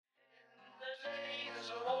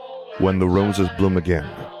When the Roses Bloom Again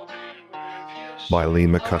by Lee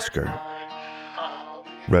McCusker.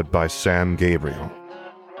 Read by Sam Gabriel.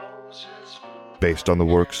 Based on the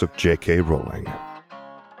works of J.K. Rowling.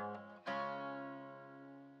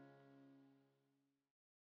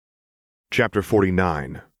 Chapter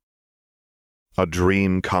 49. A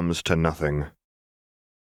Dream Comes to Nothing.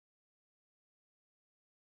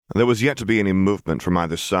 There was yet to be any movement from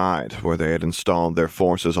either side, where they had installed their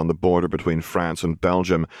forces on the border between France and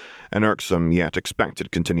Belgium, an irksome yet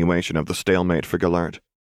expected continuation of the stalemate for Gellert.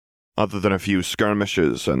 Other than a few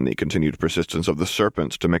skirmishes and the continued persistence of the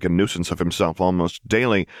Serpent to make a nuisance of himself almost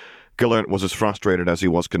daily, Gellert was as frustrated as he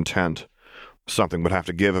was content. Something would have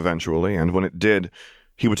to give eventually, and when it did,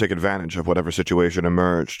 he would take advantage of whatever situation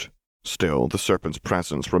emerged. Still, the Serpent's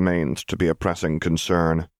presence remained to be a pressing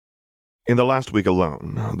concern. In the last week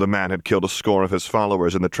alone, the man had killed a score of his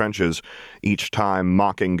followers in the trenches, each time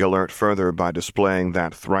mocking Gellert further by displaying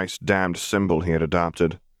that thrice-damned symbol he had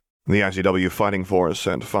adopted. The ICW fighting force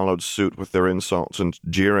had followed suit with their insults and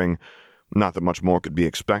jeering. Not that much more could be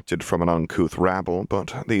expected from an uncouth rabble,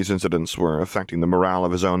 but these incidents were affecting the morale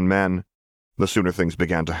of his own men. The sooner things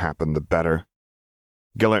began to happen, the better.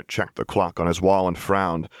 Gellert checked the clock on his wall and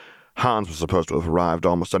frowned. Hans was supposed to have arrived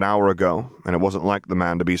almost an hour ago, and it wasn't like the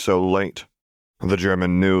man to be so late. The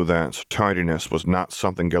German knew that tardiness was not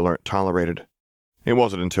something Gellert tolerated. It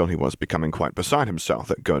wasn't until he was becoming quite beside himself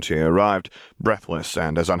that Gautier arrived, breathless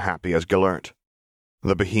and as unhappy as Gellert.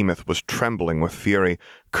 The behemoth was trembling with fury,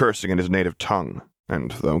 cursing in his native tongue,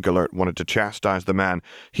 and though Gellert wanted to chastise the man,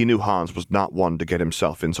 he knew Hans was not one to get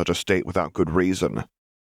himself in such a state without good reason.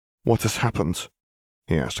 "What has happened?"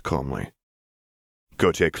 he asked calmly.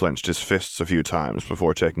 Gautier clenched his fists a few times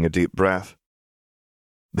before taking a deep breath.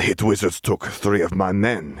 "The Hit Wizards took 3 of my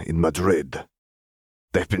men in Madrid.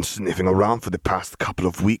 They've been sniffing around for the past couple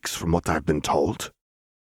of weeks, from what I've been told."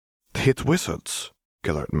 "The Hit Wizards?"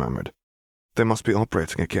 Gellert murmured. "They must be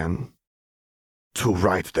operating again." "Too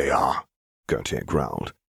right they are," Gautier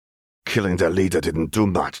growled. "Killing their leader didn't do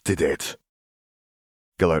much, did it?"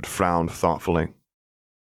 Gellert frowned thoughtfully.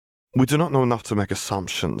 "We do not know enough to make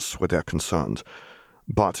assumptions where they're concerned.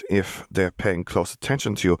 But if they're paying close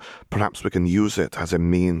attention to you, perhaps we can use it as a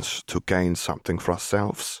means to gain something for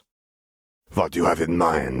ourselves." "What do you have in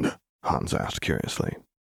mind?" Hans asked curiously.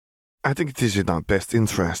 "I think it is in our best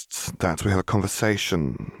interests that we have a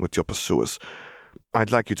conversation with your pursuers.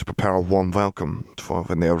 I'd like you to prepare a warm welcome for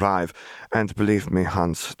when they arrive, and believe me,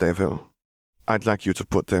 Hans, they will. I'd like you to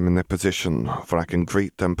put them in a position where I can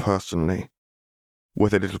greet them personally.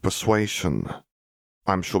 With a little persuasion,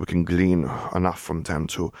 I'm sure we can glean enough from them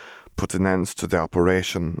to put an end to their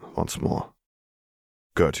operation once more."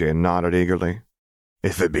 Gautier nodded eagerly.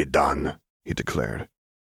 "It will be done," he declared.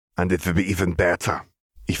 "And it will be even better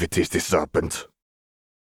if it is the Serpent."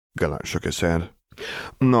 Gellert shook his head.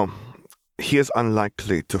 "No, he is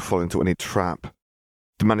unlikely to fall into any trap.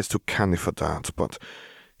 The man is too canny for that, but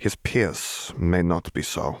his peers may not be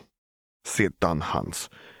so. See it done, Hans,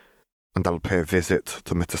 and I'll pay a visit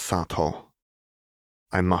to Mr. Sato.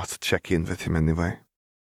 I must check in with him anyway."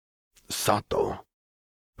 "Sato?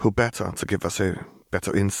 Who better to give us a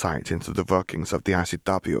better insight into the workings of the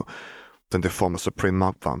ICW than the former Supreme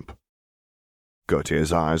Mugwump?"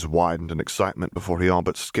 Gautier's eyes widened in excitement before he all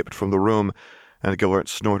but skipped from the room, and Gellert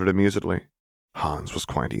snorted amusedly. Hans was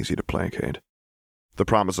quite easy to placate. The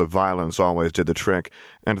promise of violence always did the trick,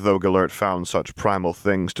 and though Gellert found such primal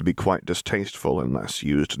things to be quite distasteful unless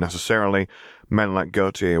used necessarily, men like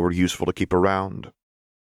Gautier were useful to keep around.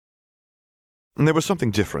 There was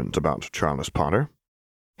something different about Charles Potter.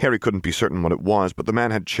 Harry couldn't be certain what it was, but the man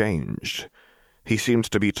had changed. He seemed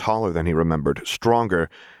to be taller than he remembered, stronger,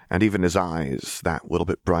 and even his eyes that little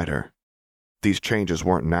bit brighter. These changes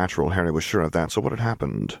weren't natural, Harry was sure of that, so what had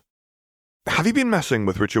happened? "Have you been messing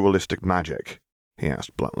with ritualistic magic?" he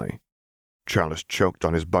asked bluntly. Charles choked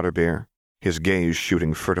on his butterbeer, his gaze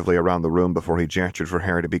shooting furtively around the room before he gestured for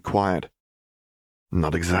Harry to be quiet.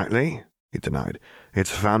 "Not exactly," he denied.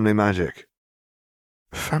 "It's family magic."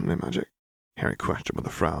 "Family magic?" Harry questioned with a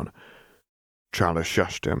frown. Charles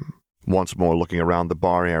shushed him, once more looking around the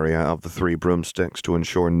bar area of the 3 broomsticks to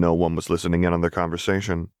ensure no one was listening in on their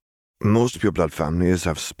conversation. "Most pure blood families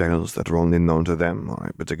have spells that are only known to them, or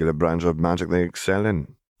a particular branch of magic they excel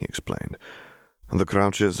in," he explained. "The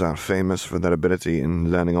Crouches are famous for their ability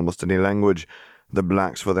in learning almost any language, the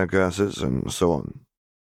Blacks for their curses, and so on."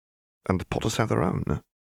 "And the Potters have their own?"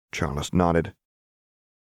 Charles nodded.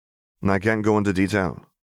 "I can't go into detail,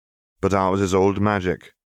 but ours is old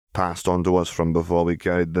magic, passed on to us from before we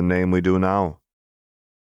carried the name we do now."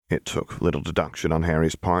 It took little deduction on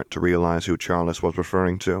Harry's part to realize who Charles was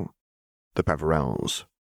referring to. The Peverells.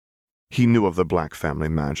 He knew of the Black family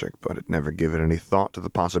magic, but had never given any thought to the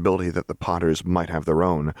possibility that the Potters might have their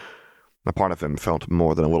own. A part of him felt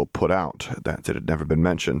more than a little put out that it had never been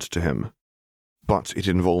mentioned to him. But it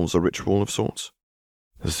involves a ritual of sorts.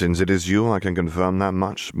 Since it is you, I can confirm that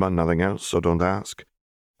much, but nothing else, so don't ask.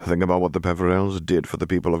 Think about what the Peverells did for the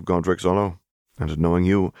people of Godric's Hollow, and knowing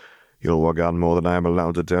you, you'll work out more than I am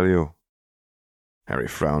allowed to tell you. Harry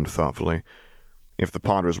frowned thoughtfully. If the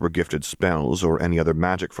Potters were gifted spells or any other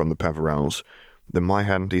magic from the Peverells, then why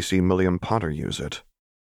hadn't he seen William Potter use it?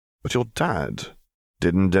 But your dad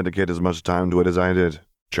didn't dedicate as much time to it as I did,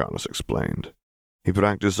 Charles explained. He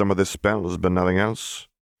practiced some of the spells, but nothing else.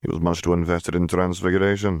 He was much too invested in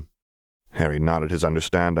transfiguration. Harry nodded his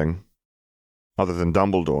understanding. Other than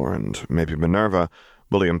Dumbledore and maybe Minerva,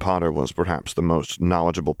 William Potter was perhaps the most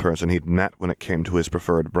knowledgeable person he'd met when it came to his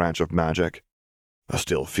preferred branch of magic.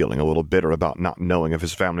 Still feeling a little bitter about not knowing of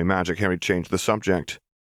his family magic, Harry changed the subject.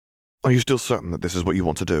 Are you still certain that this is what you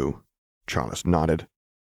want to do? Charles nodded.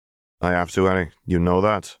 I have to, Harry. You know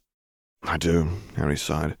that. I do, Harry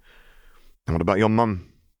sighed. And what about your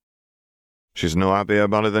mum? She's no happier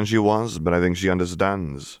about it than she was, but I think she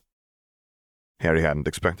understands. Harry hadn't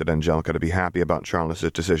expected Angelica to be happy about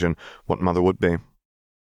Charles's decision. What mother would be?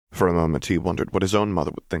 For a moment he wondered what his own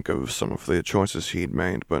mother would think of some of the choices he'd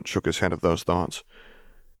made, but shook his head at those thoughts.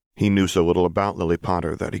 He knew so little about Lily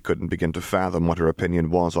Potter that he couldn't begin to fathom what her opinion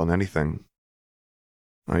was on anything.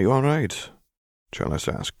 Are you all right? Charles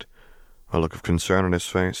asked, a look of concern on his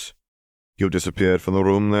face. You disappeared from the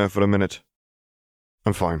room there for a minute.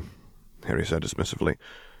 I'm fine, Harry said dismissively.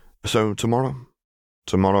 So tomorrow?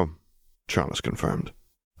 Tomorrow, Charles confirmed.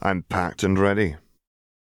 I'm packed and ready.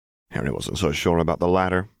 Harry wasn't so sure about the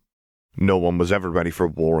latter. No one was ever ready for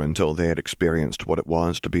war until they had experienced what it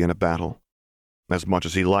was to be in a battle. As much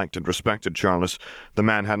as he liked and respected Charles, the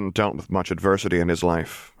man hadn't dealt with much adversity in his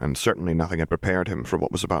life, and certainly nothing had prepared him for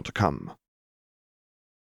what was about to come.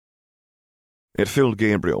 It filled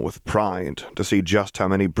Gabriel with pride to see just how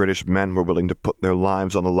many British men were willing to put their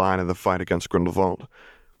lives on the line in the fight against Grindelwald.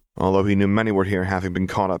 Although he knew many were here having been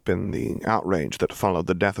caught up in the outrage that followed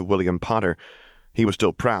the death of William Potter, he was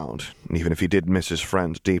still proud, even if he did miss his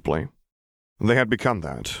friend deeply. They had become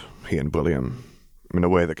that, he and William, in a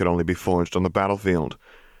way that could only be forged on the battlefield.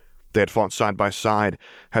 They had fought side by side,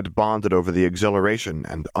 had bonded over the exhilaration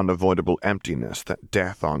and unavoidable emptiness that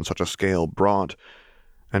death on such a scale brought,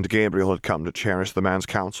 and Gabriel had come to cherish the man's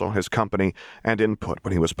counsel, his company, and input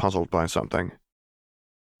when he was puzzled by something.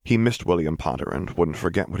 He missed William Potter and wouldn't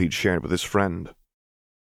forget what he'd shared with his friend.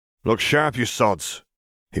 Look sharp, you sods,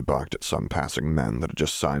 he barked at some passing men that had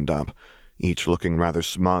just signed up, each looking rather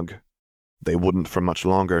smug. They wouldn't for much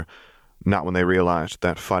longer, not when they realized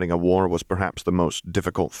that fighting a war was perhaps the most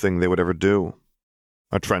difficult thing they would ever do.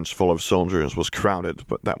 A trench full of soldiers was crowded,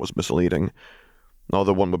 but that was misleading.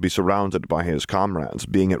 Although one would be surrounded by his comrades,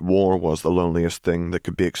 being at war was the loneliest thing that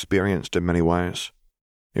could be experienced in many ways.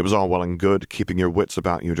 It was all well and good keeping your wits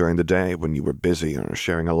about you during the day when you were busy or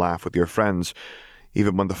sharing a laugh with your friends.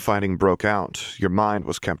 Even when the fighting broke out, your mind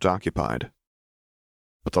was kept occupied.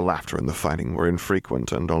 But the laughter and the fighting were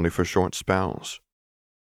infrequent and only for short spells.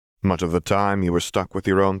 Much of the time you were stuck with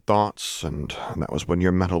your own thoughts, and that was when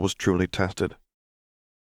your mettle was truly tested.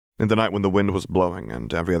 In the night when the wind was blowing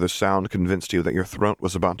and every other sound convinced you that your throat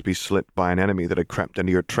was about to be slit by an enemy that had crept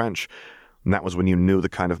into your trench, that was when you knew the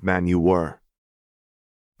kind of man you were.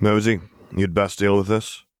 Mosey, you'd best deal with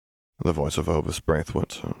this. The voice of Ovis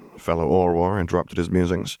Braithwaite, a fellow Auror, interrupted his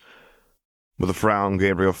musings. With a frown,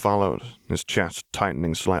 Gabriel followed, his chest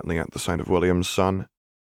tightening slightly at the sight of William's son.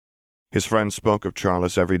 His friend spoke of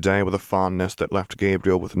Charles every day with a fondness that left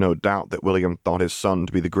Gabriel with no doubt that William thought his son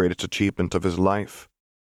to be the greatest achievement of his life.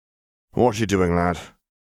 What's you doing, lad?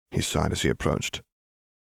 He sighed as he approached.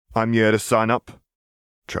 I'm here to sign up,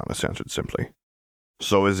 Charles answered simply.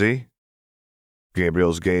 So is he?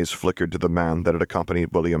 Gabriel's gaze flickered to the man that had accompanied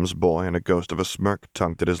William's boy, and a ghost of a smirk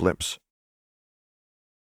tugged at his lips.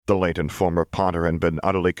 The late and former Potter had been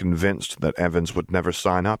utterly convinced that Evans would never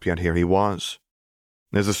sign up, yet here he was.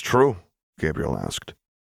 Is this true? Gabriel asked.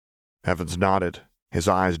 Evans nodded, his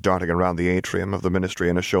eyes darting around the atrium of the ministry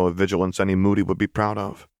in a show of vigilance any Moody would be proud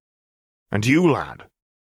of. And you, lad?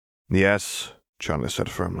 Yes, Charles said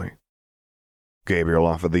firmly. Gabriel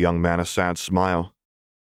offered the young man a sad smile.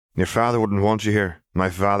 Your father wouldn't want you here. My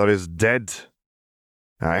father is dead.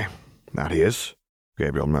 Aye, that he is,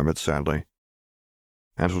 Gabriel murmured sadly.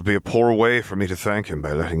 And it would be a poor way for me to thank him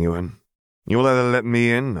by letting you in. You will either let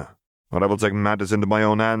me in, or I will take matters into my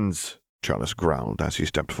own hands, Charles growled as he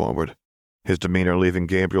stepped forward, his demeanor leaving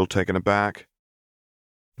Gabriel taken aback.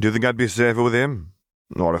 Do you think I'd be safer with him?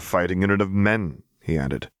 Or a fighting unit of men, he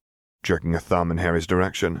added. jerking a thumb in Harry's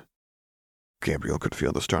direction. Gabriel could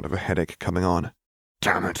feel the start of a headache coming on.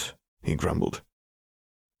 "Damn it," he grumbled.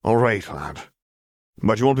 "All right, lad.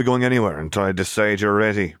 But you won't be going anywhere until I decide you're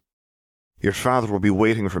ready. Your father will be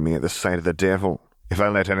waiting for me at the side of the devil if I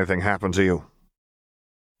let anything happen to you.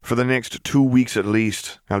 For the next 2 weeks at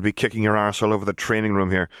least, I'll be kicking your arse all over the training room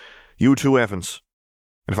here. You too, Evans.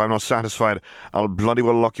 And if I'm not satisfied, I'll bloody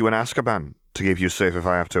well lock you in Azkaban to keep you safe if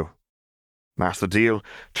I have to. That's the deal.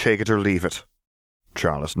 Take it or leave it."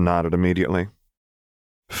 Charles nodded immediately.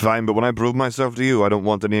 "Fine, but when I prove myself to you, I don't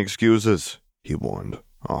want any excuses," he warned,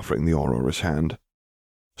 offering the Auror his hand.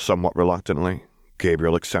 Somewhat reluctantly,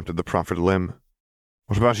 Gabriel accepted the proffered limb.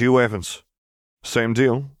 "What about you, Evans?" "Same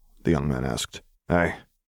deal?" the young man asked. "Aye.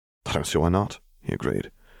 I don't see why not," he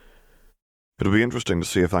agreed. "It would be interesting to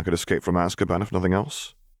see if I could escape from Azkaban, if nothing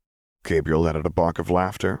else." Gabriel let out a bark of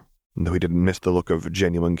laughter, though he didn't miss the look of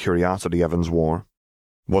genuine curiosity Evans wore.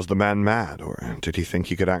 Was the man mad, or did he think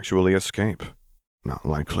he could actually escape? Not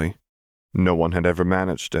likely. No one had ever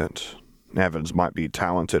managed it. Evans might be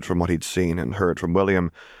talented from what he'd seen and heard from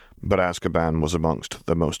William, but Azkaban was amongst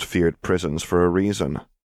the most feared prisons for a reason.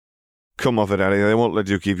 "Come off it, Eddie. They won't let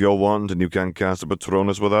you keep your wand, and you can't cast a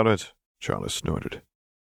Patronus without it," Charles snorted.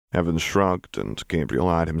 Evans shrugged, and Gabriel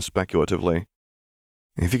eyed him speculatively.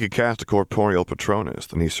 If he could cast a corporeal Patronus,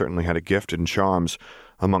 then he certainly had a gift in charms,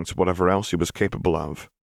 amongst whatever else he was capable of.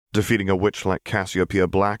 Defeating a witch like Cassiopeia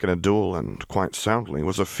Black in a duel, and quite soundly,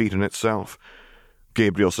 was a feat in itself.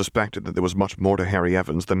 Gabriel suspected that there was much more to Harry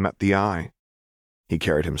Evans than met the eye. He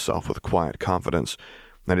carried himself with quiet confidence,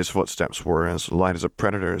 and his footsteps were as light as a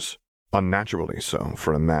predator's, unnaturally so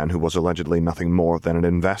for a man who was allegedly nothing more than an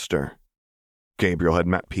investor. Gabriel had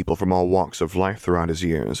met people from all walks of life throughout his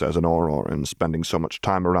years as an Auror, and spending so much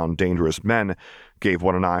time around dangerous men gave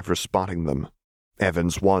one an eye for spotting them.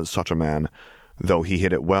 Evans was such a man, though he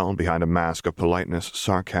hid it well behind a mask of politeness,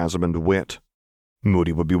 sarcasm, and wit.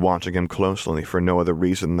 Moody would be watching him closely for no other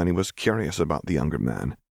reason than he was curious about the younger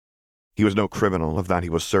man. He was no criminal, of that he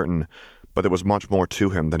was certain, but there was much more to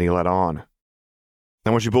him than he let on. "I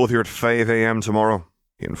want you both here at 5 a.m. tomorrow,"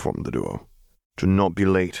 he informed the duo. "Do not be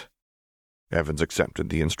late." Evans accepted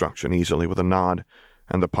the instruction easily with a nod,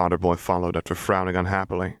 and the Potter boy followed after frowning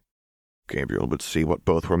unhappily. Gabriel would see what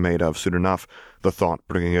both were made of soon enough, the thought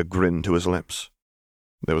bringing a grin to his lips.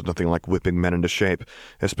 There was nothing like whipping men into shape,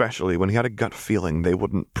 especially when he had a gut feeling they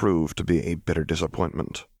wouldn't prove to be a bitter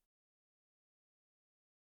disappointment.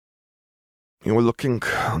 "You were looking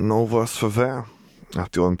no worse for wear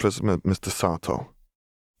after your imprisonment, Mr. Sato,"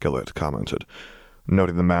 Gillett commented,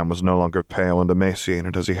 noting the man was no longer pale and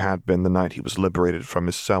emaciated as he had been the night he was liberated from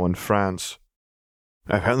his cell in France.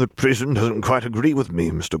 "I find that prison doesn't quite agree with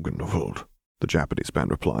me, Mr. Grindelwald," the Japanese man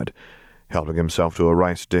replied, helping himself to a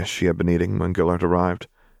rice dish he had been eating when Gillett arrived.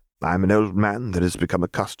 "I'm an old man that has become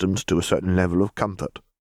accustomed to a certain level of comfort."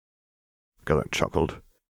 Gillett chuckled.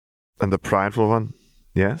 "And the prideful one,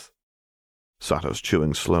 yes?" Sato's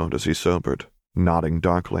chewing slowed as he sobered, nodding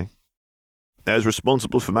darkly. "Those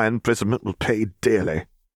responsible for my imprisonment will pay dearly.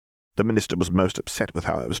 The minister was most upset with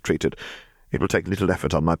how I was treated. It will take little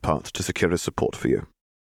effort on my part to secure his support for you."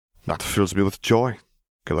 "That fills me with joy,"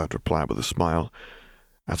 Gillett replied with a smile.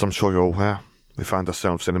 "As I'm sure you're aware, we find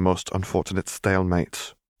ourselves in a most unfortunate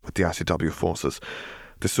stalemate with the ICW forces.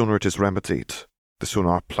 The sooner it is remedied, the sooner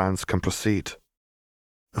our plans can proceed."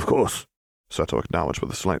 "Of course," Sato acknowledged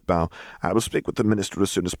with a slight bow. "I will speak with the minister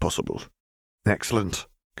as soon as possible." "Excellent,"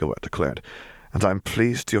 Gillett declared, "and I'm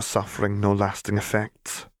pleased you're suffering no lasting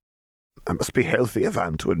effects." "I must be healthy if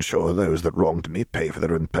I'm to ensure those that wronged me pay for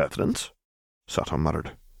their impertinence," Sato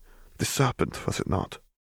muttered. "The serpent, was it not?"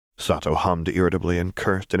 Sato hummed irritably and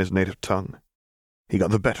cursed in his native tongue. "He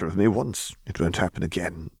got the better of me once. It won't happen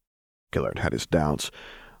again." Gillett had his doubts,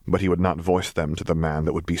 but he would not voice them to the man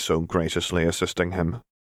that would be so graciously assisting him.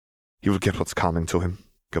 "He will get what's coming to him,"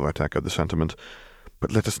 Gillett echoed the sentiment,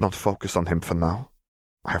 "but let us not focus on him for now.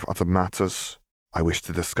 I have other matters I wish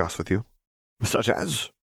to discuss with you." "Such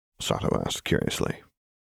as?" Sato asked curiously.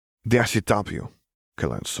 "The ICW,"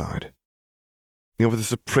 Gillett sighed. "You were the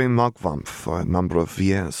Supreme Mugwump for a number of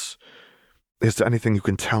years. Is there anything you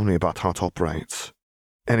can tell me about how it operates?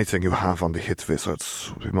 Anything you have on the hit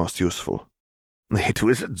wizards would be most useful." "The hit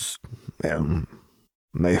wizards?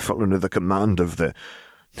 They fall under the command of the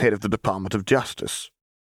head of the Department of Justice.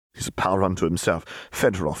 He's a power unto himself.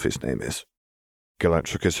 Fedorov, his name is." Gillett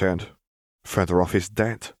shook his head. "Fedorov is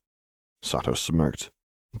dead." Sato smirked.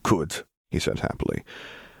 "Good," he said happily.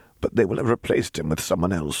 "But they will have replaced him with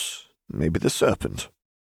someone else. Maybe the serpent."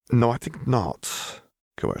 "No, I think not,"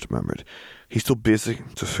 Gillett murmured. "He's too busy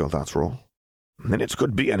to fill that role." "Then it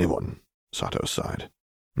could be anyone," Sato sighed.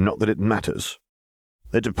 Not that it matters.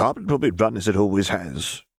 The department will be run as it always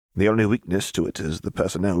has. The only weakness to it is the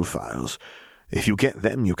personnel files. If you get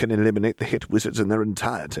them, you can eliminate the hit wizards in their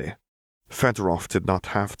entirety. Fedorov did not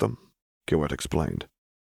have them, Gilbert explained.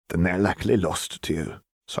 Then they're likely lost to you,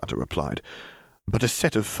 Sato replied. But a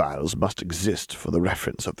set of files must exist for the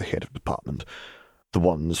reference of the head of department. The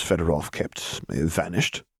ones Fedorov kept may have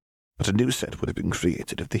vanished, but a new set would have been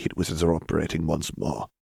created if the hit wizards are operating once more.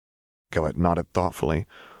 Gilbert nodded thoughtfully,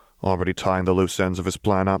 already tying the loose ends of his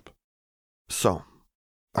plan up. So,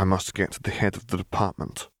 I must get to the head of the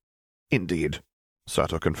department. Indeed,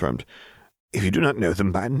 Sato confirmed. If you do not know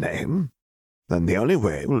them by name, then the only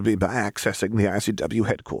way will be by accessing the ICW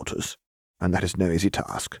headquarters, and that is no easy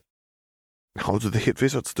task. How do the hit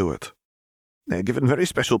wizards do it? They are given very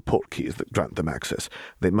special port keys that grant them access.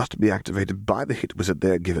 They must be activated by the hit wizard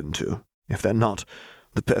they are given to. If they're not,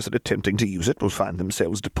 the person attempting to use it will find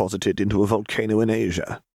themselves deposited into a volcano in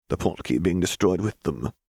Asia, the port key being destroyed with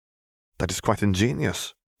them. That is quite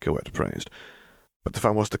ingenious, Gilbert praised. But if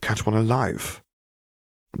I was to catch one alive?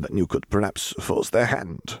 Then you could perhaps force their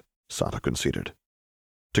hand, Sato conceded.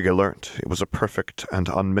 To Gilbert, it was a perfect and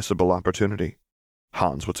unmissable opportunity.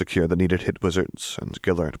 Hans would secure the needed hit wizards, and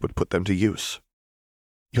Gilbert would put them to use.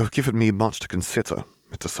 You have given me much to consider,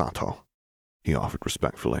 Mr. Sato, he offered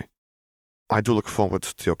respectfully. I do look forward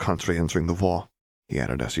to your country entering the war, he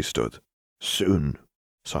added as he stood. Soon,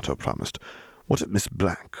 Sato promised. What of Miss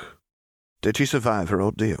Black? Did she survive her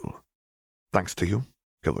ordeal? Thanks to you,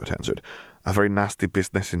 Gilbert answered. A very nasty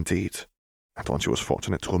business indeed, and one she was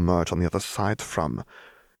fortunate to emerge on the other side from,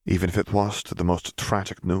 even if it was to the most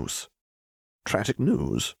tragic news. Tragic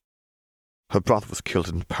news? Her brother was killed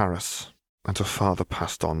in Paris, and her father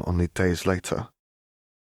passed on only days later.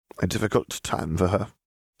 A difficult time for her,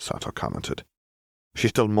 Sato commented. She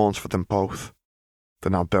still mourns for them both.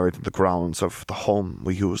 They're now buried in the grounds of the home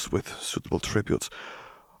we use with suitable tributes.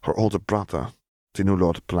 Her older brother, the new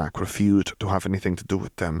Lord Black, refused to have anything to do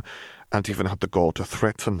with them, and even had the gall to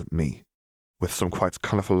threaten me with some quite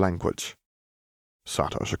colourful language.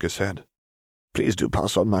 Sato shook his head. Please do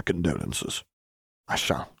pass on my condolences. I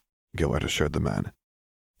shall, Gilbert assured the man.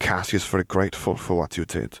 Cassie is very grateful for what you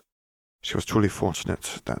did. She was truly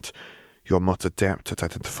fortunate that you are much adept at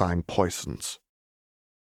identifying poisons.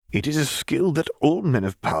 It is a skill that all men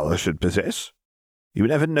of power should possess. You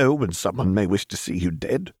never know when someone may wish to see you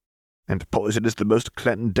dead, and poison is the most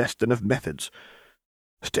clandestine of methods.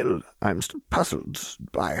 Still, I am still puzzled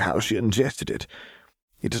by how she ingested it.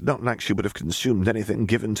 It is not like she would have consumed anything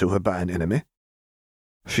given to her by an enemy.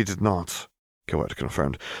 She did not, Gilbert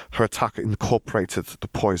confirmed. Her attack incorporated the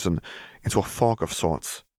poison into a fog of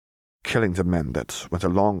sorts, killing the men that went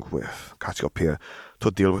along with Cassiopeia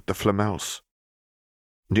to deal with the Flamels.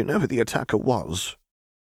 Do you know who the attacker was?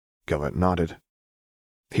 Gilbert nodded.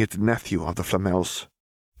 He is the nephew of the Flamels,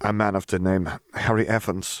 a man of the name Harry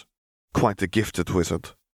Evans, quite a gifted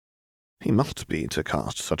wizard. He must be to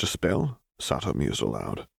cast such a spell, Sato mused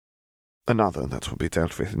aloud. Another that will be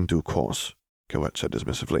dealt with in due course, Gilbert said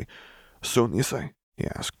dismissively. Soon, you say? He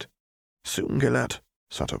asked. Soon, Gilbert,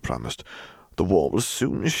 Sato promised. The war will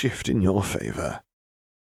soon shift in your favor.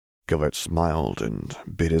 Gilbert smiled and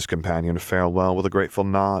bid his companion farewell with a grateful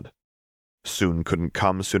nod. Soon couldn't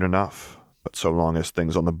come soon enough, but so long as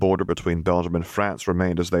things on the border between Belgium and France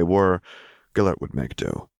remained as they were, Gilbert would make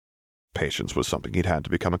do. Patience was something he'd had to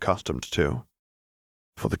become accustomed to.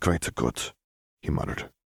 For the greater good, he muttered.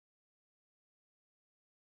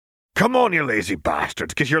 Come on, you lazy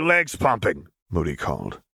bastard, get your legs pumping, Moody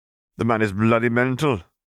called. The man is bloody mental,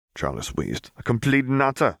 Charles wheezed. A complete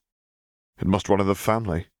nutter. It must run in the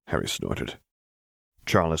family, Harry snorted.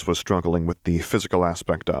 Charles was struggling with the physical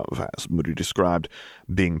aspect of, as Moody described,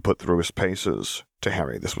 being put through his paces. To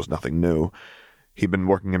Harry, this was nothing new. He'd been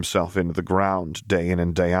working himself into the ground day in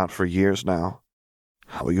and day out for years now.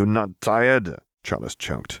 How are you not tired? Charles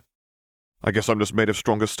choked. I guess I'm just made of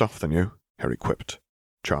stronger stuff than you, Harry quipped.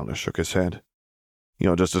 Charles shook his head.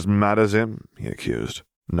 You're just as mad as him, he accused,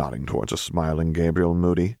 nodding towards a smiling Gabriel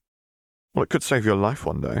Moody. Well, it could save your life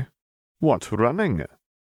one day. What, running?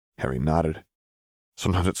 Harry nodded.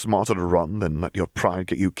 Sometimes it's smarter to run than let your pride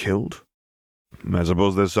get you killed. I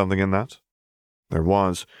suppose there's something in that. There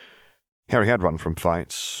was. Harry had run from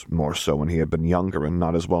fights, more so when he had been younger and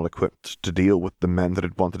not as well equipped to deal with the men that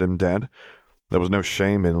had wanted him dead. There was no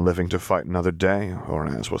shame in living to fight another day, or,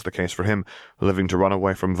 as was the case for him, living to run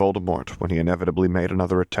away from Voldemort when he inevitably made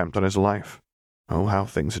another attempt on his life. Oh, how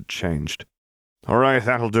things had changed. All right,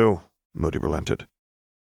 that'll do, Moody relented.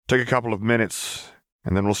 Take a couple of minutes,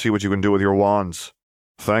 and then we'll see what you can do with your wands.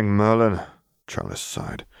 Thank Merlin, Charles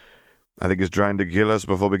sighed. I think he's trying to kill us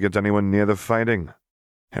before we get anyone near the fighting.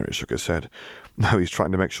 Harry shook his head. Now he's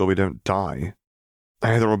trying to make sure we don't die.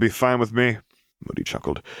 Either will be fine with me, Moody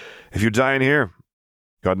chuckled. If you die in here,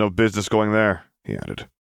 got no business going there, he added,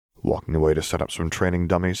 walking away to set up some training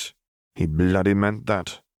dummies. He bloody meant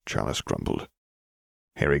that, Chalice grumbled.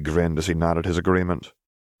 Harry grinned as he nodded his agreement.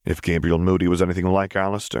 If Gabriel Moody was anything like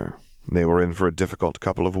Alistair, they were in for a difficult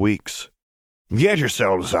couple of weeks. Get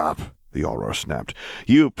yourselves up, the Auror snapped.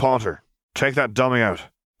 You, Potter, take that dummy out.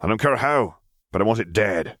 I don't care how, but I want it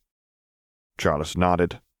dead. Chalice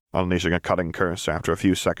nodded, unleashing a cutting curse after a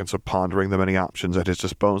few seconds of pondering the many options at his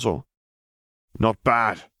disposal. Not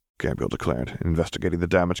bad, Gabriel declared, investigating the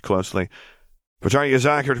damage closely. But are you as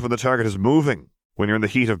accurate when the target is moving, when you're in the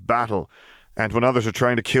heat of battle, and when others are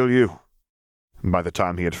trying to kill you? By the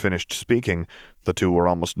time he had finished speaking, the two were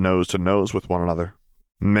almost nose to nose with one another.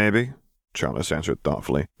 Maybe, Chalice answered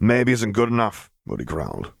thoughtfully. Maybe isn't good enough, Moody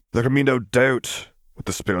growled. There can be no doubt with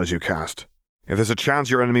the spells you cast. If there's a chance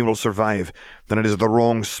your enemy will survive, then it is the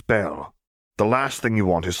wrong spell. The last thing you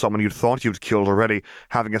want is someone you'd thought you'd killed already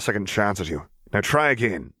having a second chance at you. Now try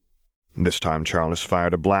again. This time Chalice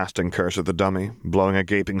fired a blasting curse at the dummy, blowing a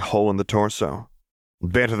gaping hole in the torso.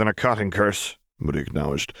 Better than a cutting curse, Moody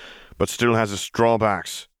acknowledged, but still has its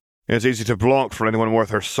drawbacks. It's easy to block for anyone worth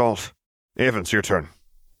her salt. Evans, your turn.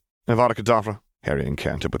 Avada Kedavra, Harry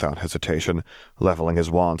incanted without hesitation, leveling his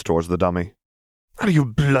wand towards the dummy. Are you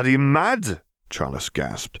bloody mad? Chalice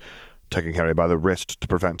gasped, taking Harry by the wrist to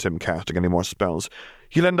prevent him casting any more spells.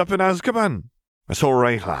 You'll end up in Azkaban. It's all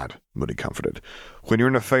right, lad, Moody comforted. When you're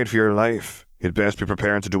in a fight for your life, you'd best be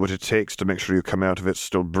prepared to do what it takes to make sure you come out of it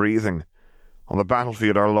still breathing. On the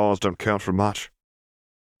battlefield, our laws don't count for much.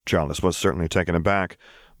 Chalice was certainly taken aback,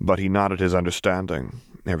 but he nodded his understanding,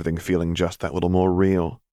 everything feeling just that little more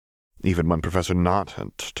real. Even when Professor Knott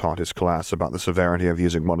had taught his class about the severity of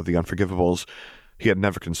using one of the unforgivables, he had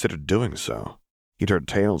never considered doing so. He'd heard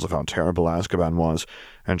tales of how terrible Azkaban was,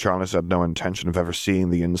 and Chalice had no intention of ever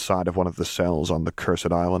seeing the inside of one of the cells on the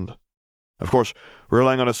cursed island. Of course,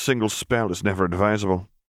 relying on a single spell is never advisable.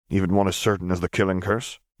 Even one as certain as the killing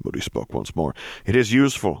curse. Moody spoke once more. It is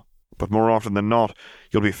useful, but more often than not,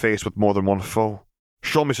 you'll be faced with more than one foe.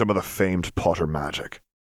 Show me some of the famed Potter magic.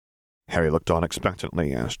 Harry looked on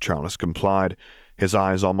expectantly as Chalice complied, his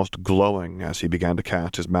eyes almost glowing as he began to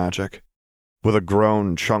cast his magic. With a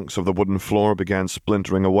groan, chunks of the wooden floor began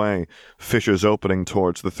splintering away, fissures opening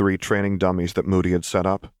towards the 3 training dummies that Moody had set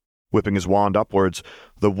up. Whipping his wand upwards,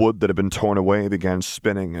 the wood that had been torn away began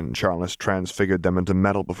spinning, and Chalice transfigured them into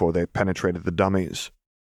metal before they penetrated the dummies.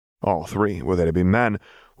 All 3, were they to be men,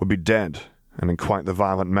 would be dead, and in quite the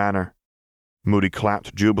violent manner. Moody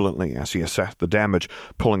clapped jubilantly as he assessed the damage,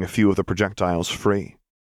 pulling a few of the projectiles free.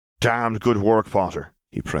 Damned good work, Potter,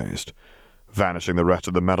 he praised, vanishing the rest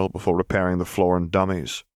of the metal before repairing the floor and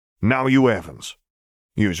dummies. Now you, Evans.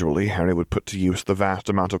 Usually, Harry would put to use the vast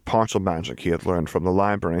amount of partial magic he had learned from the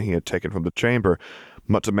library he had taken from the chamber,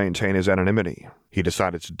 but to maintain his anonymity, he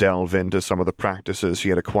decided to delve into some of the practices he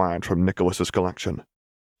had acquired from Nicholas's collection.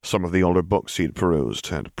 Some of the older books he'd perused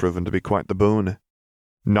had proven to be quite the boon.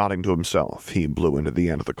 Nodding to himself, he blew into the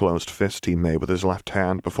end of the closed fist he made with his left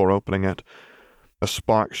hand before opening it. A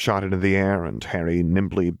spark shot into the air, and Harry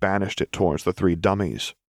nimbly banished it towards the 3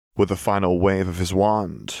 dummies. With a final wave of his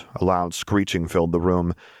wand, a loud screeching filled the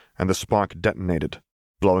room, and the spark detonated,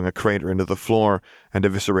 blowing a crater into the floor and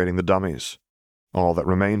eviscerating the dummies. All that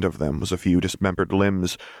remained of them was a few dismembered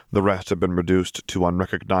limbs. The rest had been reduced to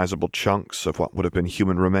unrecognizable chunks of what would have been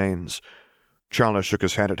human remains. Chalice shook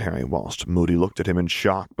his head at Harry whilst Moody looked at him in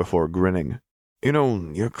shock before grinning. You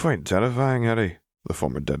know, you're quite terrifying, Harry, the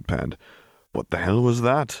former deadpanned. What the hell was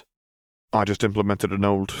that? I just implemented an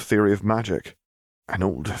old theory of magic. An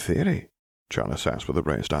old theory? Chalice asked with a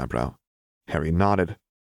raised eyebrow. Harry nodded.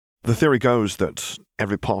 The theory goes that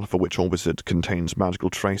every part of a witch or wizard contains magical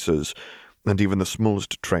traces, and even the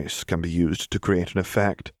smallest trace can be used to create an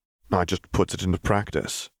effect. I just put it into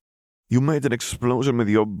practice. You made an explosion with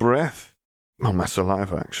your breath. Oh, my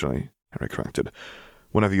saliva, actually, Harry corrected.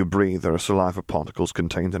 Whenever you breathe, there are saliva particles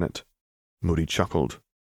contained in it. Moody chuckled.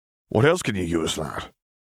 What else can you use, lad?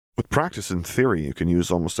 With practice and theory, you can use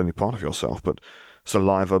almost any part of yourself, but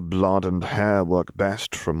saliva, blood, and hair work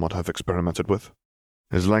best from what I've experimented with.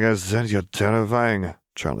 It's like I said, you're terrifying,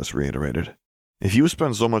 Chalice reiterated. If you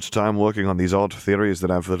spend so much time working on these odd theories that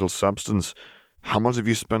have little substance, how much have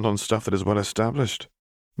you spent on stuff that is well established?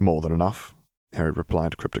 More than enough, Harry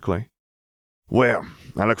replied cryptically. Well,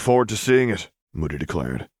 I look forward to seeing it, Moody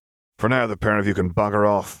declared. For now, the pair of you can bugger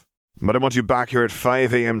off. But I want you back here at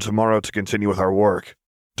 5 a.m. tomorrow to continue with our work.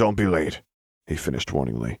 Don't be late, he finished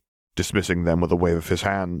warningly, dismissing them with a wave of his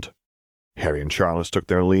hand. Harry and Charles took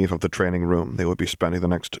their leave of the training room they would be spending the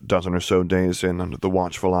next dozen or so days in under the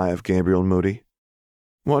watchful eye of Gabriel Moody.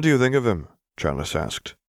 "What do you think of him?" Charles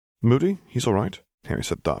asked. "Moody? He's all right," Harry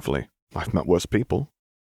said thoughtfully. "I've met worse people."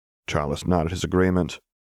 Charles nodded his agreement.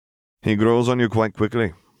 "He grows on you quite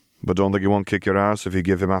quickly, but don't think he won't kick your ass if you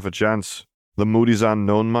give him half a chance. The Moodys aren't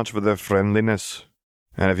known much for their friendliness,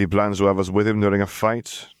 and if he plans to have us with him during a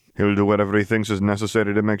fight, he'll do whatever he thinks is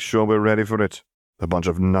necessary to make sure we're ready for it. A bunch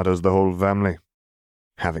of nutters, the whole family."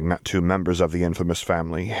 Having met two members of the infamous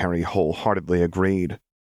family, Harry wholeheartedly agreed.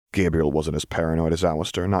 Gabriel wasn't as paranoid as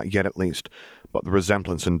Alistair, not yet at least, but the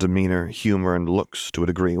resemblance in demeanour, humour, and looks, to a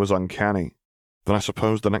degree, was uncanny. "Then I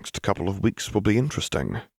suppose the next couple of weeks will be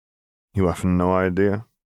interesting." "You have no idea?"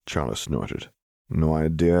 Charles snorted. "No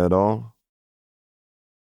idea at all?"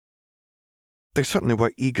 "They certainly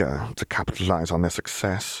were eager to capitalize on their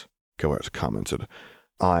success," Gellert commented,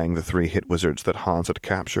 eyeing the three hit wizards that Hans had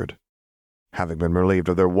captured. Having been relieved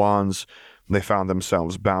of their wands, they found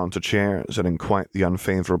themselves bound to chairs and in quite the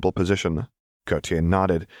unfavourable position. Gautier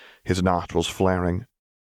nodded, his nostrils flaring.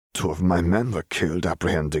 "Two of my men were killed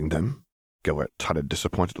apprehending them," Gellert tutted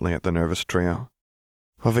disappointedly at the nervous trio.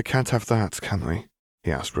 "Well, we can't have that, can we?"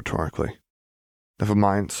 he asked rhetorically. "Never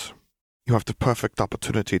mind. You have the perfect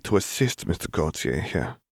opportunity to assist Mr. Gautier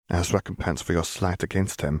here, as recompense for your slight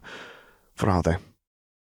against him. Where are they?"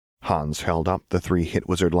 Hans held up the three hit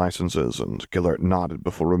wizard licenses, and Gellert nodded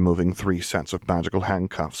before removing 3 sets of magical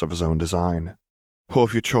handcuffs of his own design. "Who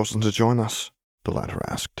have you chosen to join us?" the latter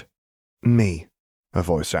asked. "Me," a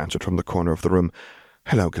voice answered from the corner of the room.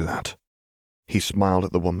 "Hello, Gellert." He smiled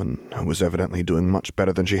at the woman, who was evidently doing much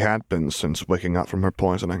better than she had been since waking up from her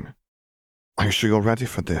poisoning. "Are you sure you're ready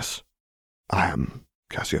for this?" "I am,"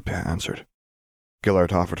 Cassiopeia answered.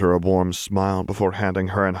 Gellert offered her a warm smile before handing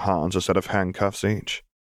her and Hans a set of handcuffs each.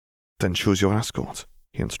 "Then choose your escort,"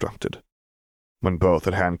 he instructed. When both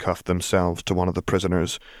had handcuffed themselves to one of the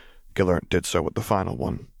prisoners, Gellert did so with the final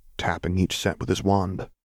one, tapping each set with his wand.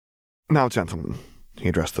 "Now, gentlemen," he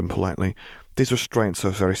addressed them politely, "these restraints are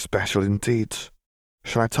very special indeed.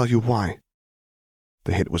 Shall I tell you why?"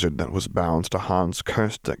 The hit wizard that was bound to Hans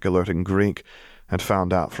cursed at Gellert in Greek, and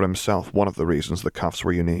found out for himself one of the reasons the cuffs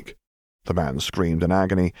were unique. The man screamed in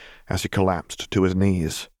agony as he collapsed to his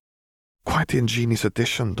knees. "Quite the ingenious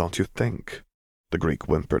addition, don't you think?" the Greek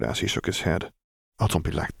whimpered as he shook his head. "Oh, don't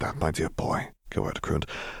be like that, my dear boy," Gellert crooned.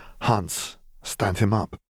 "Hans, stand him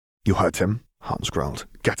up." "You hurt him," Hans growled.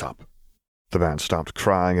 "Get up." The man stopped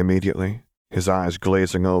crying immediately, his eyes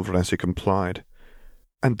glazing over as he complied.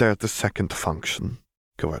 "And there's the second function,"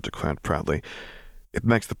 Gellert declared proudly. "It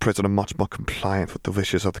makes the prisoner much more compliant with the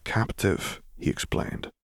wishes of the captive," he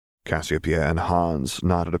explained. Cassiopeia and Hans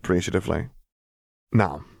nodded appreciatively.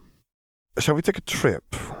 "Now, shall we take a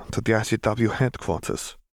trip to the ICW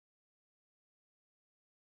headquarters?"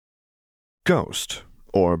 Ghost,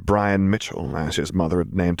 or Brian Mitchell, as his mother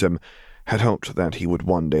had named him, had hoped that he would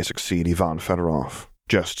one day succeed Ivan Fedorov,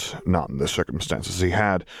 just not in the circumstances he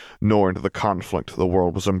had, nor into the conflict the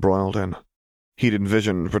world was embroiled in. He'd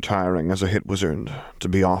envisioned retiring as a hit wizard, to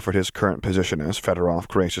be offered his current position as Fedorov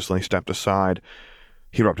graciously stepped aside.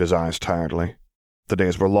 He rubbed his eyes tiredly. The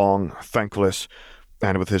days were long, thankless,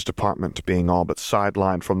 and with his department being all but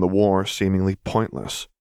sidelined from the war, seemingly pointless.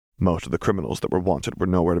 Most of the criminals that were wanted were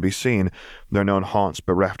nowhere to be seen, their known haunts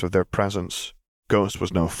bereft of their presence. Ghost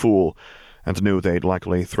was no fool, and knew they'd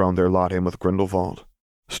likely thrown their lot in with Grindelwald.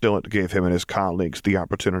 Still, it gave him and his colleagues the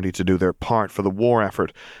opportunity to do their part for the war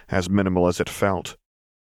effort, as minimal as it felt.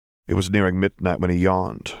 It was nearing midnight when he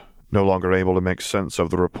yawned, no longer able to make sense of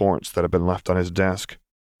the reports that had been left on his desk.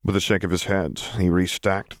 With a shake of his head, he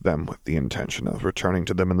restacked them with the intention of returning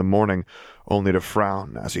to them in the morning, only to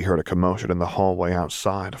frown as he heard a commotion in the hallway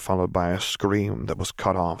outside, followed by a scream that was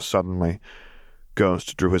cut off suddenly.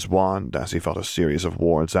 Ghost drew his wand as he felt a series of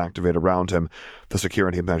wards activate around him, the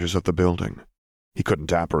security measures of the building. He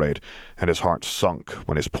couldn't apparate, and his heart sunk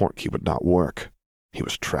when his portkey would not work. He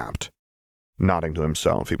was trapped. Nodding to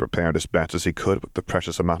himself, he prepared as best as he could with the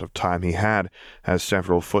precious amount of time he had, as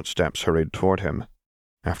several footsteps hurried toward him.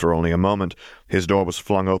 After only a moment, his door was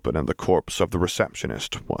flung open and the corpse of the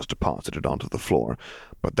receptionist was deposited onto the floor,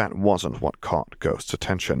 but that wasn't what caught Ghost's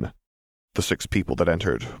attention. The 6 people that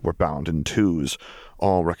entered were bound in twos,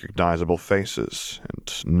 all recognizable faces,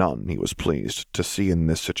 and none he was pleased to see in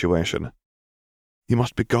this situation. "You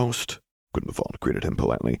must be Ghost," Grindelwald greeted him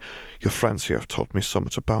politely. "Your friends here have told me so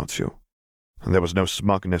much about you." And there was no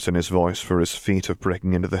smugness in his voice for his feat of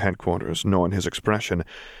breaking into the headquarters, nor in his expression.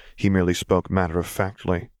 He merely spoke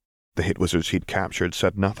matter-of-factly. The hit wizards he'd captured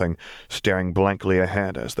said nothing, staring blankly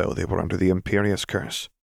ahead as though they were under the Imperius curse.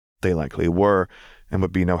 They likely were, and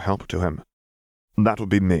would be no help to him. "That would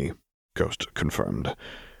be me," Ghost confirmed.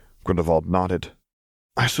 Grindelwald nodded.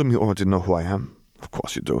 "I assume you already know who I am." "Of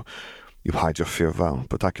course you do. You hide your fear well,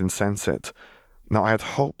 but I can sense it. Now, I had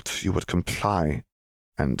hoped you would comply,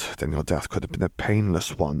 and then your death could have been a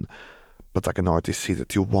painless one, but I can already see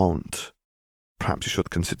that you won't. Perhaps you should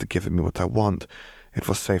consider giving me what I want. It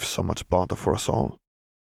will save so much bother for us all."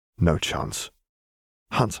 "No chance.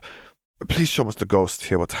 Hans, please show Mr. Ghost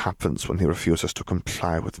here what happens when he refuses to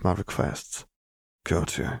comply with my requests."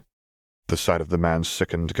 "Gautier." The sight of the man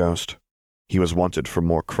sickened Ghost. He was wanted for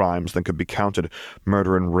more crimes than could be counted,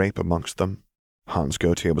 murder and rape amongst them. Hans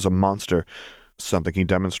Gautier was a monster, something he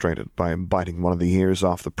demonstrated by biting one of the ears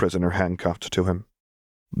off the prisoner handcuffed to him.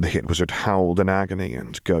 The hit wizard howled in agony,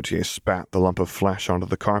 and Gautier spat the lump of flesh onto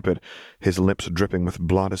the carpet, his lips dripping with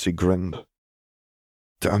blood as he grinned.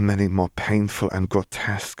 "There are many more painful and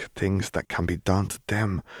grotesque things that can be done to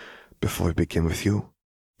them before we begin with you,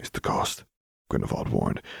 Mr. Ghost," Grindelwald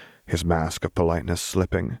warned, his mask of politeness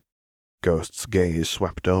slipping. Ghost's gaze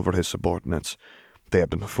swept over his subordinates. They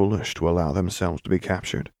had been foolish to allow themselves to be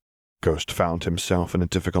captured. Ghost found himself in a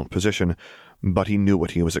difficult position, but he knew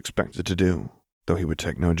what he was expected to do, though he would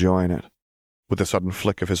take no joy in it. With a sudden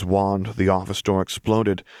flick of his wand, the office door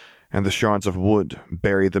exploded, and the shards of wood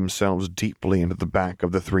buried themselves deeply into the back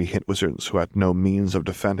of the three hit wizards who had no means of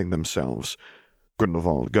defending themselves.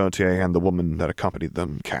 Grindelwald, Gautier, and the woman that accompanied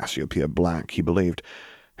them, Cassiopeia Black, he believed,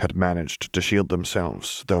 had managed to shield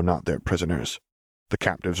themselves, though not their prisoners. The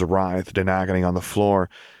captives writhed in agony on the floor,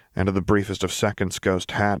 and in the briefest of seconds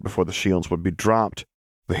Ghost had before the shields would be dropped,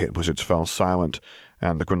 the hit wizards fell silent,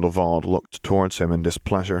 and Grindelwald looked towards him in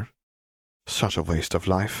displeasure. "Such a waste of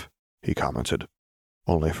life," he commented,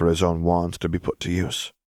 only for his own wand to be put to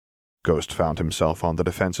use. Ghost found himself on the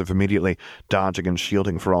defensive immediately, dodging and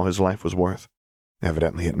shielding for all his life was worth.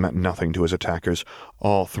 Evidently it meant nothing to his attackers,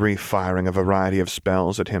 all three firing a variety of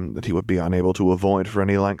spells at him that he would be unable to avoid for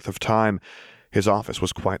any length of time. His office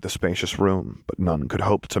was quite the spacious room, but none could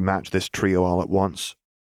hope to match this trio all at once.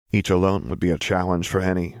 Each alone would be a challenge for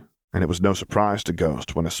any, and it was no surprise to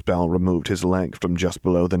Ghost when a spell removed his leg from just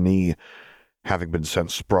below the knee. Having been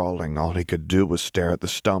sent sprawling, all he could do was stare at the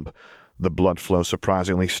stump, the blood flow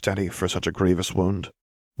surprisingly steady for such a grievous wound.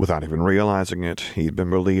 Without even realizing it, he'd been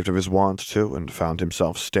relieved of his wand too, and found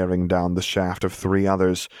himself staring down the shaft of three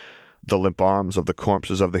others, the limp arms of the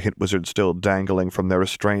corpses of the hit wizard still dangling from their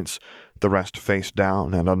restraints, the rest face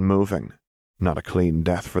down and unmoving. Not a clean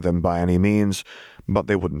death for them by any means, but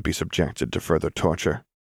they wouldn't be subjected to further torture.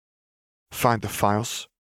 "Find the files,"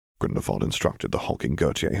 Grindelwald instructed the hulking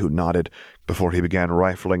Gautier, who nodded, before he began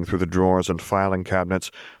rifling through the drawers and filing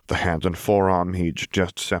cabinets, the hand and forearm he'd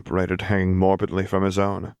just separated hanging morbidly from his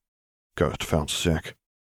own. Ghost felt sick.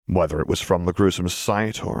 Whether it was from the gruesome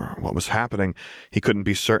sight or what was happening, he couldn't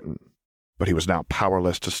be certain, but he was now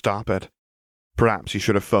powerless to stop it. Perhaps he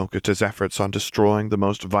should have focused his efforts on destroying the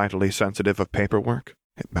most vitally sensitive of paperwork.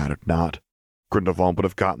 It mattered not. Grindelwald would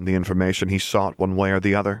have gotten the information he sought one way or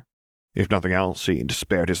the other. If nothing else, he'd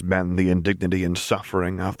spared his men the indignity and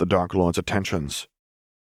suffering of the Dark Lord's attentions.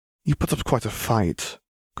 "You put up quite a fight,"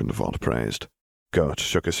 Grindelwald praised. Ghost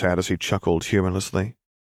shook his head as he chuckled humorlessly.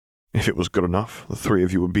 "If it was good enough, the three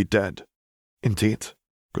of you would be dead." "Indeed,"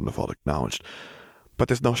 Grindelwald acknowledged, "but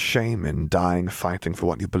there's no shame in dying fighting for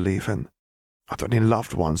what you believe in. Are there any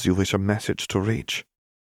loved ones you wish a message to reach?"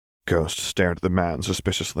 Ghost stared at the man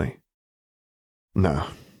suspiciously. "No.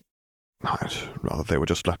 I'd rather they were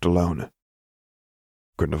just left alone."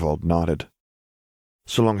 Grindelwald nodded.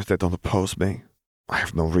 "So long as they don't oppose me, I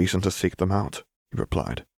have no reason to seek them out," he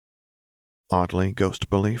replied. Oddly,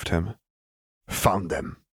 Ghost believed him. "Found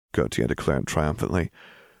them," Gautier declared triumphantly.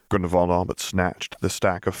 Grindelwald all but snatched the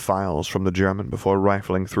stack of files from the German before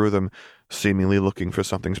rifling through them, seemingly looking for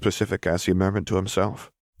something specific as he murmured to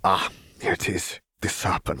himself. "Ah, here it is, the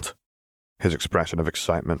serpent." His expression of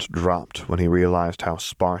excitement dropped when he realized how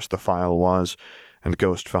sparse the file was, and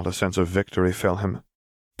Ghost felt a sense of victory fill him.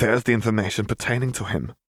 "There's the information pertaining to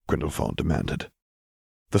him," Grindelwald demanded.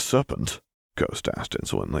 "The serpent?" Ghost asked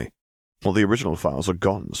insolently. "Well, the original files are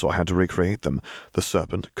gone, so I had to recreate them. The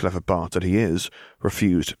serpent, clever bard that he is,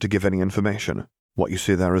 refused to give any information. What you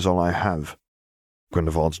see there is all I have."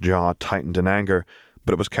 Grindelwald's jaw tightened in anger,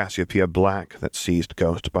 but it was Cassiopeia Black that seized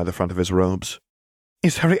Ghost by the front of his robes.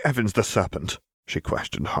 "Is Harry Evans the serpent?" she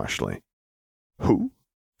questioned harshly. "Who?"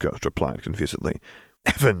 Ghost replied confusedly.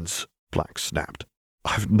 "Evans," Black snapped.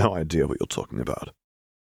 "I've no idea what you're talking about."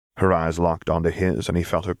 Her eyes locked onto his, and he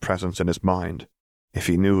felt her presence in his mind. If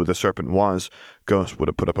he knew who the serpent was, Ghost would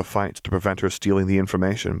have put up a fight to prevent her stealing the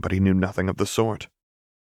information, but he knew nothing of the sort.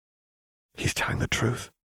 "He's telling the truth,"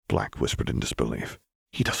 Black whispered in disbelief.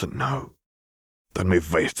 "He doesn't know." "Then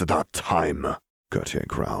we've wasted our time," Gautier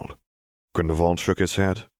growled. Grindelwald shook his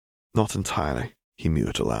head. "Not entirely," he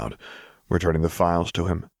mused aloud, returning the files to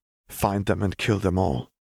him. "Find them and kill them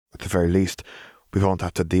all. At the very least, we won't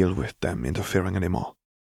have to deal with them interfering anymore."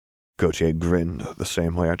 Gautier grinned the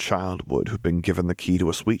same way a child would who'd been given the key to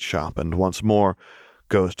a sweet shop, and once more,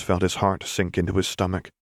 Ghost felt his heart sink into his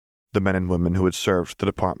stomach. The men and women who had served the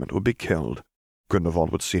department would be killed.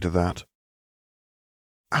 Grindelwald would see to that.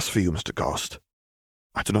 "As for you, Mr. Ghost,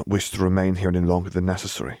 I do not wish to remain here any longer than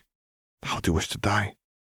necessary. How do you wish to die?"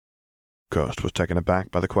 Ghost was taken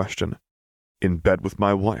aback by the question. "In bed with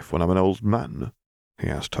my wife when I'm an old man?" he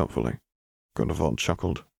asked hopefully. Grindelwald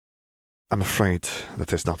chuckled. "I'm afraid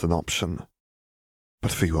that is not an option.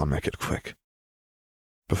 But for you I'll make it quick."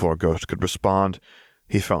 Before Ghost could respond,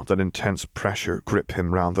 he felt an intense pressure grip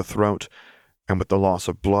him round the throat, and with the loss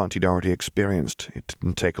of blood he'd already experienced, it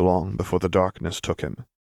didn't take long before the darkness took him.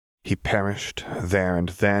 He perished there and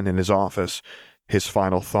then in his office, his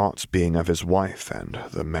final thoughts being of his wife and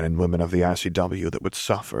the men and women of the ICW that would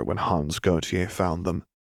suffer when Hans Gautier found them.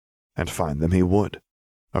 And find them he would.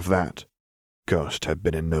 Of that, Ghost had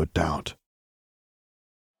been in no doubt.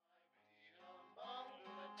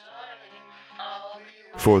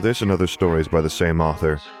 For this and other stories by the same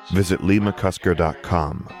author, visit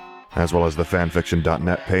leemccusker.com, as well as the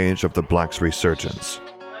fanfiction.net page of The Black's Resurgence.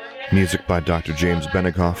 Music by Dr. James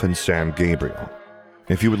Benegoff and Sam Gabriel.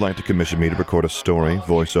 If you would like to commission me to record a story,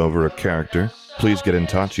 voiceover, or character, please get in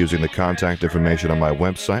touch using the contact information on my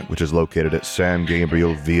website, which is located at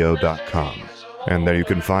samgabrielvo.com. And there you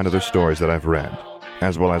can find other stories that I've read,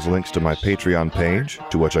 as well as links to my Patreon page,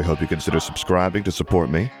 to which I hope you consider subscribing to support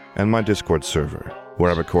me, and my Discord server,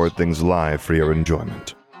 where I record things live for your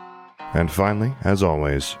enjoyment. And finally, as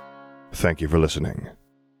always, thank you for listening.